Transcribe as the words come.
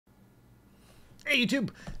Hey YouTube!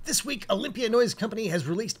 This week, Olympia Noise Company has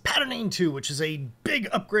released Patterning 2, which is a big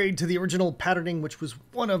upgrade to the original Patterning, which was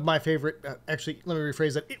one of my favorite, actually, let me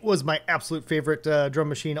rephrase that, it was my absolute favorite drum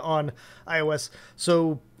machine on iOS,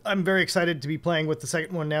 so I'm very excited to be playing with the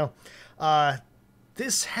second one now.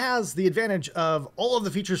 This has the advantage of all of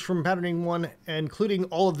the features from Patterning 1, including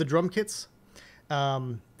all of the drum kits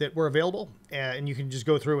that were available, and you can just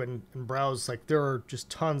go through and browse. Like, there are just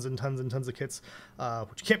tons and tons and tons of kits,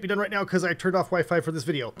 which can't be done right now because I turned off Wi-Fi for this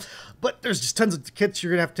video, but there's just tons of kits.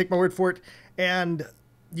 You're gonna have to take my word for it, and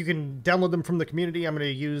you can download them from the community. I'm going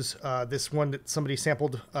to use this one that somebody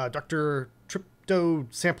sampled, Dr. Tripto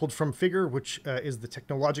sampled from Figure, which is the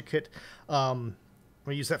Technologic kit. I'm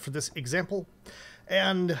going to use that for this example,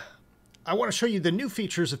 and I want to show you the new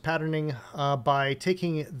features of patterning by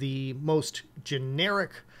taking the most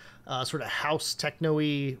generic sort of house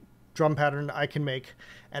techno-y drum pattern I can make,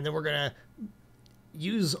 and then we're going to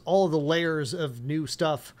use all of the layers of new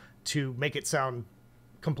stuff to make it sound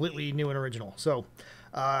completely new and original. So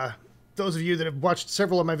those of you that have watched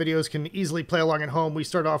several of my videos can easily play along at home. We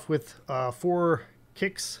start off with 4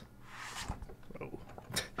 kicks. Whoa.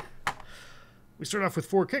 We start off with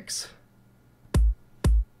 4 kicks.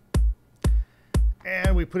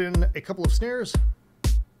 And we put in a couple of snares.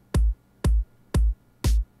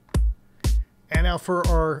 And now for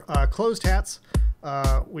our closed hats,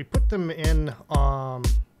 we put them in, well,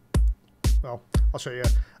 I'll show you.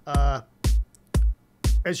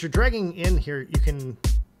 As you're dragging in here, you can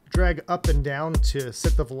drag up and down to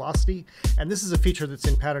set the velocity. And this is a feature that's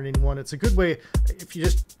in Patterning 1. It's a good way, if you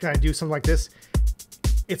just kind of do something like this,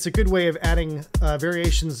 it's a good way of adding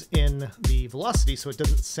variations in the velocity so it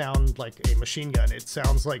doesn't sound like a machine gun. It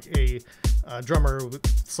sounds like a drummer with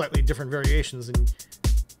slightly different variations, and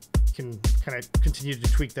you can kind of continue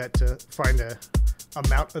to tweak that to find a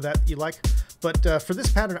amount of that you like. But for this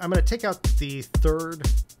pattern, I'm going to take out the 3rd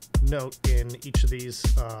note in each of these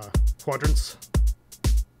quadrants.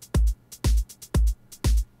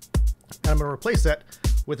 And I'm going to replace that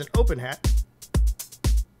with an open hat.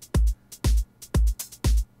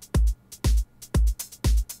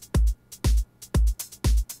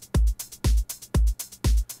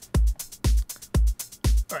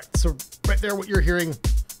 All right, so right there, what you're hearing,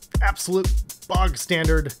 absolute bog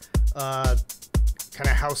standard kind of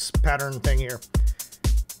house pattern thing here.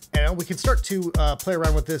 And we can start to play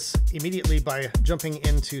around with this immediately by jumping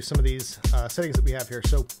into some of these settings that we have here.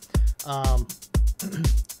 So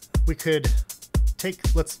we could take,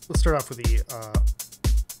 let's start off with the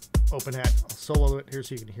open hat. I'll solo it here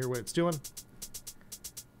so you can hear what it's doing.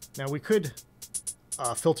 Now we could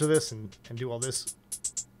filter this and do all this.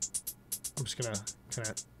 I'm just gonna kind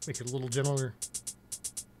of make it a little gentler.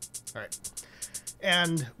 All right,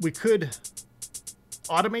 and we could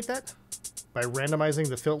automate that by randomizing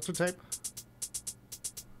the filter type.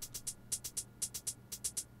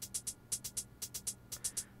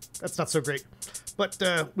 That's not so great, but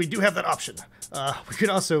we do have that option. We could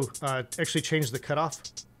also actually change the cutoff.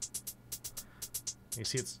 You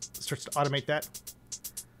see it starts to automate that.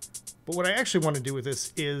 But what I actually want to do with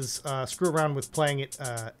this is screw around with playing it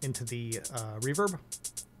into the reverb,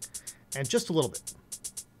 and just a little bit.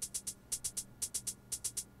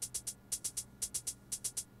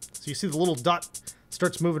 So you see the little dot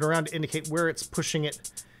starts moving around to indicate where it's pushing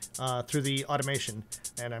it through the automation.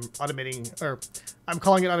 And I'm automating, or I'm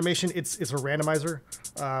calling it automation. It's a randomizer.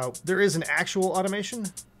 There is an actual automation.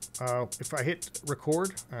 If I hit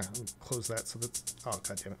record, let me close that so that's, oh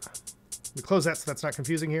god damn it. We close that so that's not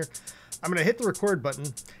confusing here. I'm going to hit the record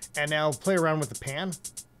button and now play around with the pan.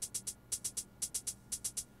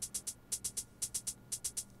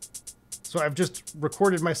 So I've just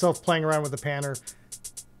recorded myself playing around with the panner.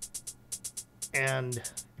 And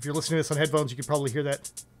if you're listening to this on headphones, you can probably hear that.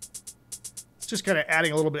 It's just kind of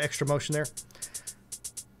adding a little bit extra motion there.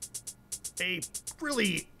 A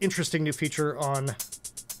really interesting new feature on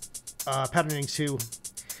Patterning 2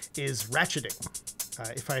 is ratcheting.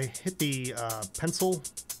 If I hit the pencil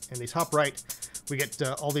in the top right, we get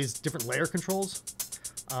all these different layer controls,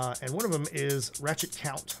 and one of them is ratchet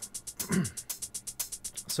count.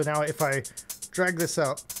 So now if I drag this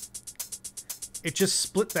out, it just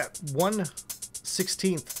split that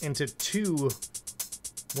 1/16 into 2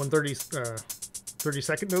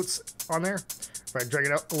 30-second notes on there. If I drag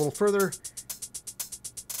it out a little further,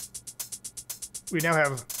 we now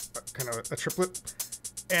have kind of a triplet,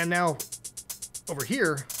 and now over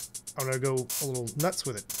here, I'm going to go a little nuts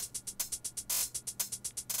with it.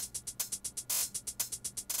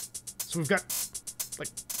 So we've got, like,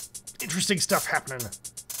 interesting stuff happening.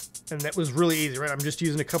 And that was really easy, right? I'm just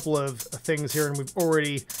using a couple of things here, and we've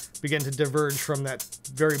already begin to diverge from that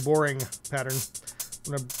very boring pattern.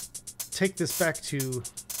 I'm going to take this back to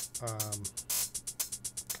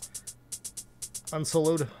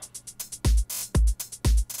unsoloed.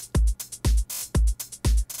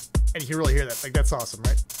 And you can really hear that. Like, that's awesome,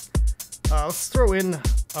 right? Let's throw in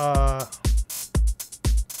a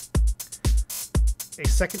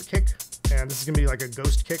second kick, and this is going to be like a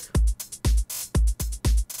ghost kick.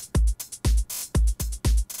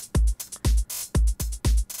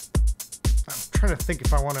 I'm trying to think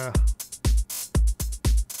if I want to...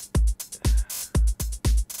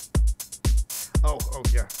 Oh,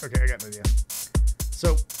 yeah. Okay, I got an idea.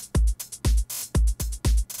 So,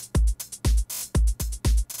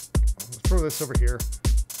 let's throw this over here.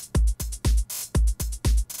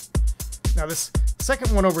 Now this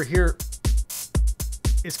second one over here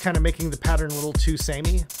is kind of making the pattern a little too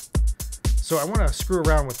samey. So I want to screw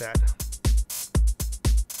around with that.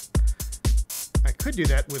 I could do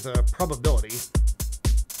that with a probability.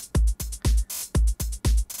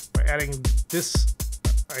 By adding this,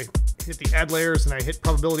 I hit the add layers and I hit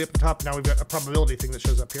probability up the top. And now we've got a probability thing that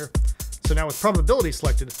shows up here. So now with probability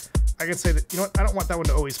selected, I can say that, you know what, I don't want that one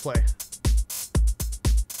to always play.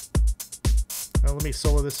 Now let me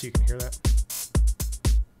solo this so you can hear that.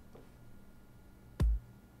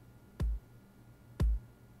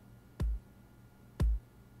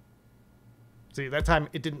 See, that time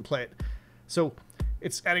it didn't play it. So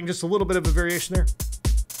it's adding just a little bit of a variation there.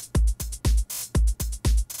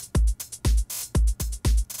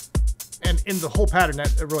 And in the whole pattern,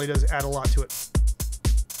 that really does add a lot to it.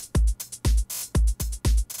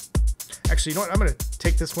 Actually, you know what? I'm going to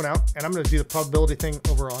take this one out, and I'm going to do the probability thing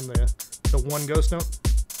over on the one ghost note.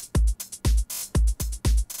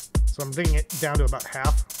 So I'm bringing it down to about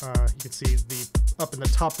half. You can see up in the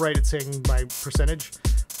top right, it's saying my percentage.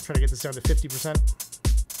 I'm trying to get this down to 50%.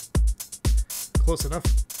 Close enough.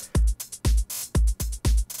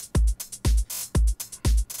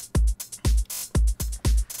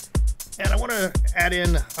 And I want to add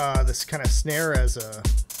in this kind of snare as a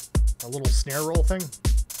little snare roll thing.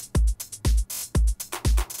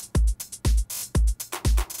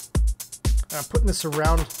 I'm putting this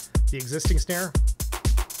around the existing snare.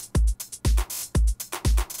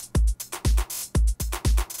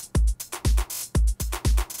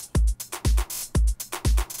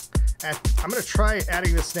 And I'm going to try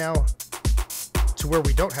adding this now to where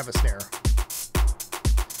we don't have a snare.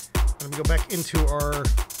 Let me go back into our...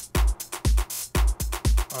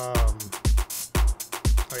 oh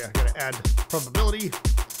yeah, I got to add probability.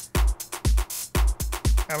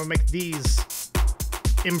 I'm going to make these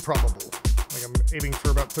improbable. Like I'm aiming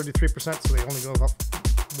for about 33%, so they only go about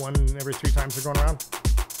one every 3 times they're going around.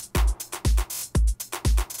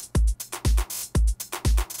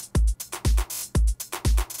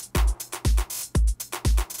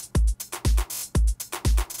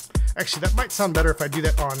 Actually, that might sound better if I do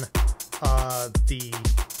that on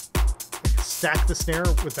stack the snare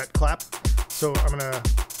with that clap. So I'm gonna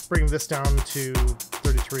bring this down to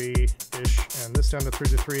 33-ish and this down to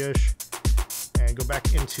 33-ish, and go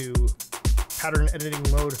back into pattern editing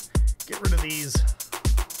mode. Get rid of these.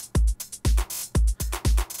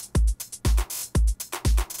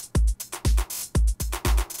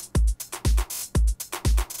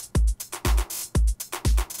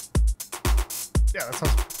 Yeah, that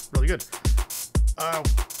sounds really good. I've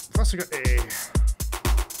also got a...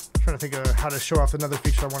 trying to think of how to show off another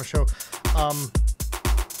feature I want to show. Let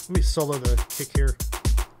me solo the kick here.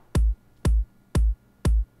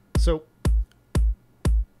 So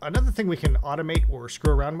another thing we can automate or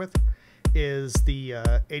screw around with is the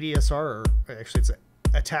ADSR, or actually it's an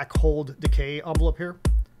attack, hold, decay envelope here.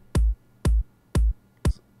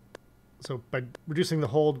 So by reducing the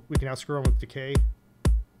hold, we can now screw around with decay.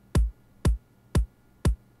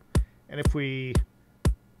 And if we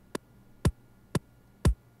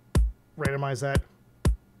randomize that,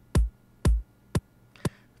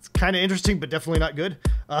 it's kind of interesting, but definitely not good.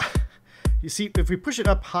 You see, if we push it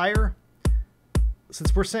up higher,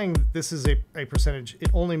 since we're saying this is a percentage, it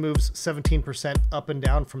only moves 17% up and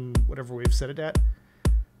down from whatever we've set it at.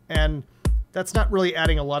 And that's not really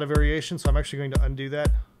adding a lot of variation, so I'm actually going to undo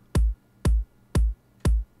that.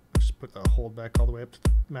 Let's just put the hold back all the way up to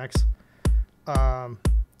max. Let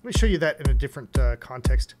me show you that in a different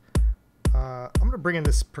context. I'm going to bring in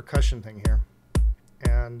this percussion thing here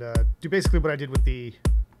and do basically what I did with the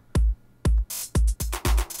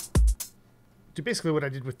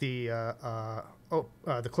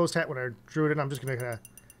the closed hat when I drew it in. I'm just going to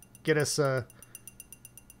get us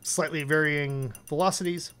slightly varying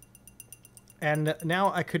velocities, and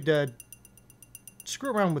now I could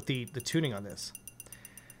screw around with the tuning on this.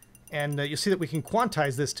 And you'll see that we can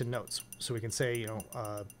quantize this to notes. So we can say, you know,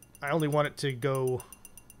 I only want it to go...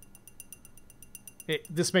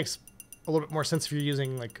 This makes a little bit more sense if you're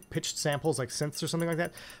using like pitched samples like synths or something like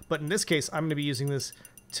that. But in this case, I'm going to be using this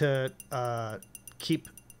to keep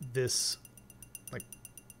this like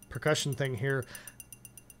percussion thing here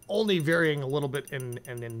only varying a little bit and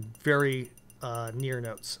in very near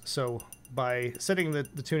notes. So by setting the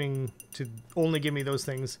tuning to only give me those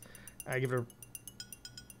things, I give it a...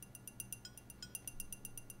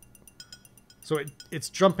 So it's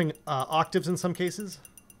jumping octaves in some cases,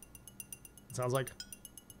 it sounds like.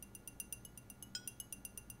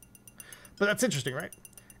 But that's interesting, right?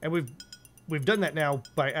 And we've done that now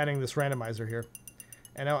by adding this randomizer here.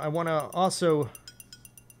 And now I want to also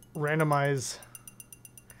randomize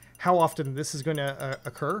how often this is going to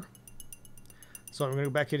occur. So I'm going to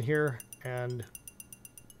go back in here and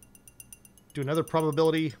do another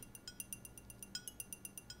probability.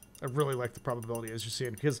 I really like the probability, as you're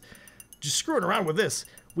seeing, because just screwing around with this,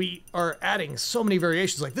 we are adding so many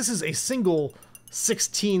variations. Like, this is a single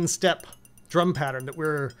 16-step drum pattern that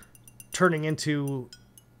we're turning into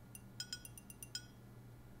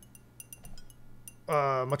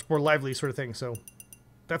much more lively sort of thing. So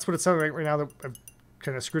that's what it sounds like right now that I've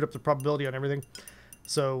kind of screwed up the probability on everything.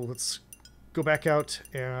 So let's go back out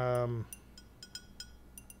and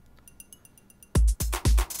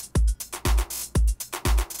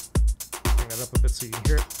bring that up a bit so you can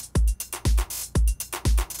hear it.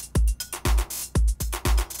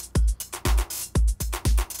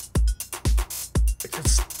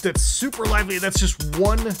 That's super lively. That's just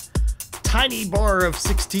one tiny bar of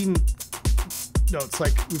 16 notes.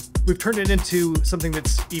 Like, we've turned it into something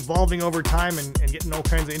that's evolving over time and getting all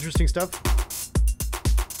kinds of interesting stuff.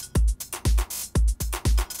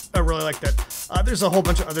 I really like that. There's a whole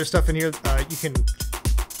bunch of other stuff in here. You can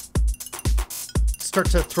start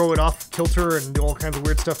to throw it off kilter and do all kinds of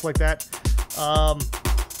weird stuff like that. I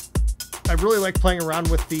really like playing around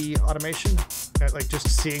with the automation, like just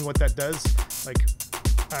seeing what that does. Like,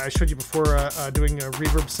 I showed you before doing a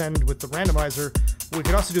reverb send with the randomizer. We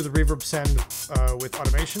could also do the reverb send with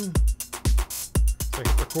automation. So I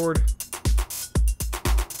hit record.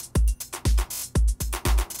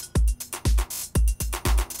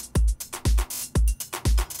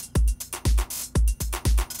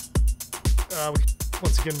 We could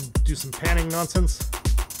once again do some panning nonsense.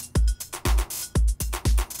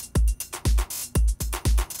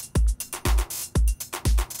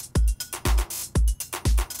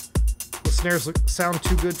 Snares sound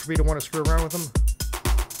too good for me to want to screw around with them.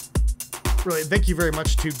 Really, thank you very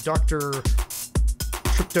much to Dr.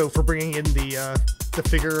 Tripto for bringing in the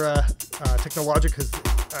Figure Technologic, because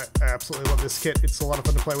I absolutely love this kit. It's a lot of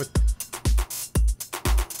fun to play with.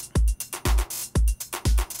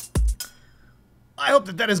 I hope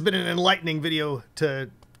that has been an enlightening video to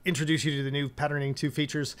introduce you to the new Patterning 2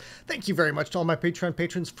 features. Thank you very much to all my Patreon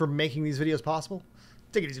patrons for making these videos possible.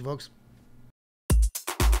 Take it easy, folks.